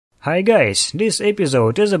Hi guys, this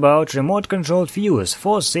episode is about remote-controlled fuse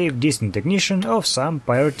for safe disintegration of some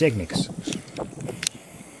pyrotechnics.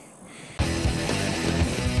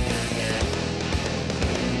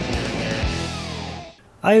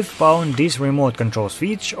 I found this remote control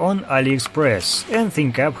switch on AliExpress and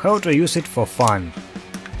think up how to use it for fun.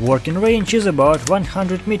 Working range is about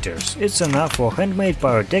 100 meters, it's enough for handmade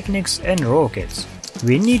pyrotechnics and rockets.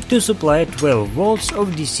 We need to supply 12 volts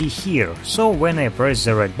of DC here, so when I press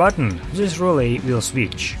the red button, this relay will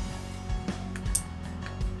switch.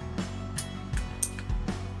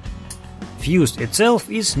 Fuse itself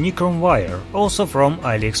is Nichrome wire, also from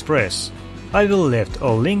AliExpress. I will left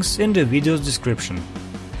all links in the video's description.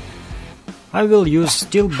 I will use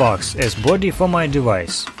steel box as body for my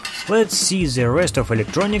device. Let's see the rest of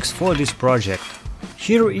electronics for this project.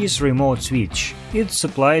 Here is remote switch. It's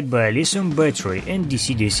supplied by a lithium battery and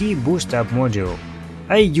DC-DC boost-up module.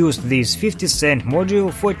 I used this 50-cent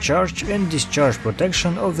module for charge and discharge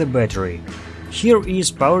protection of the battery. Here is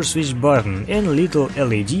power switch button and little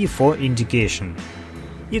LED for indication.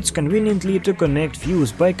 It's conveniently to connect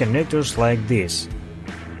fuse by connectors like this.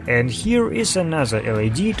 And here is another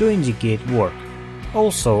LED to indicate work.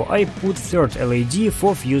 Also, I put third LED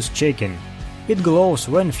for fuse checking. It glows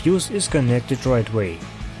when fuse is connected right way.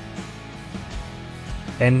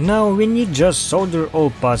 And now we need just solder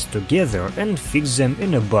all parts together and fix them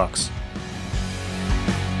in a box.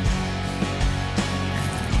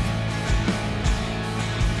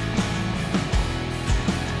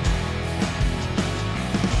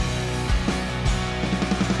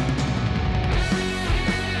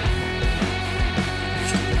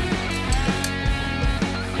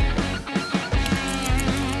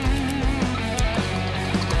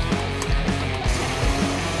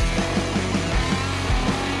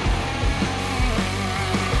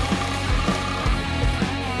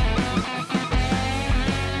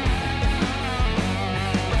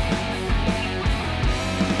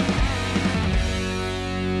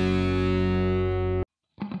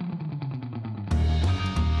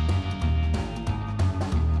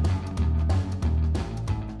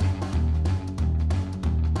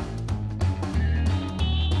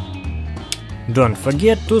 Don't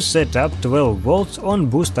forget to set up 12 volts on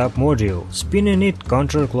boost-up module, spinning it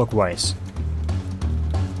counterclockwise.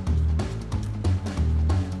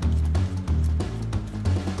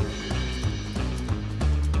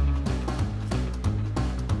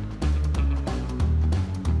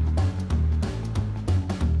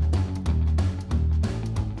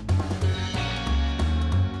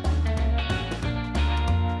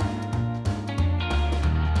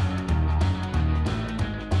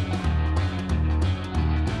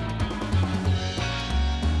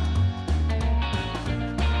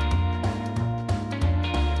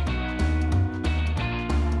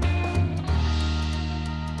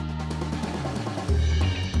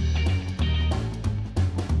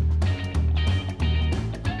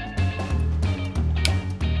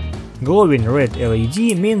 Glowing red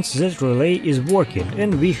LED means that relay is working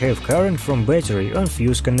and we have current from battery on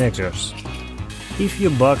fuse connectors. If your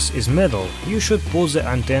box is metal, you should pull the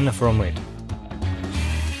antenna from it.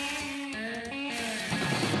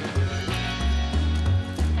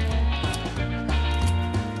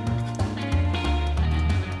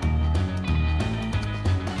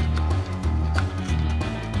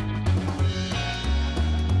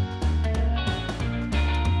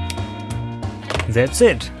 That's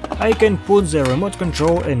it! I can put the remote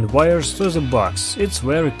control and wires to the box, it's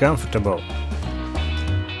very comfortable.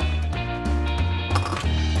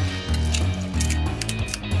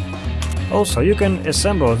 Also, you can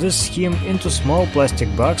assemble this scheme into small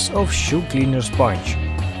plastic box of shoe cleaner sponge.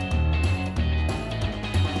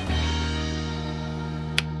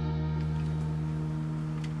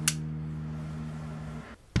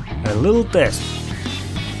 A little test.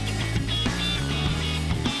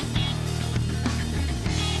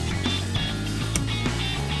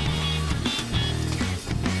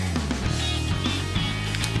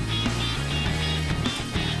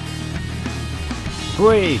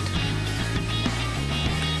 Great!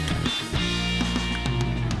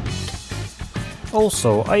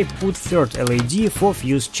 Also, I put third LED for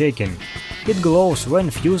fuse checking. It glows when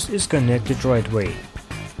fuse is connected right way.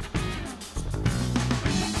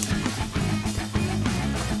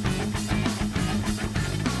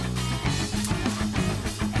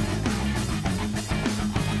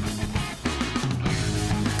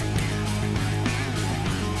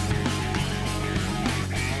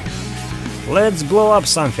 Let's blow up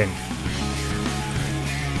something.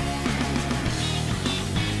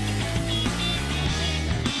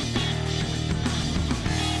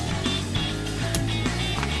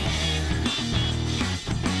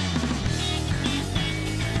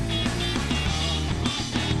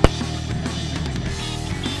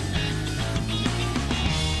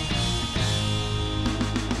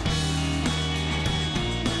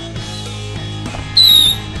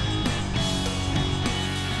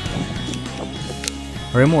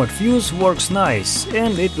 Remote fuse works nice,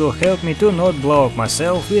 and it will help me to not blow up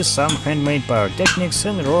myself with some handmade pyrotechnics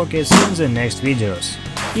and rockets in the next videos.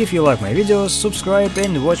 If you like my videos, subscribe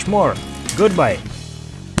and watch more. Goodbye!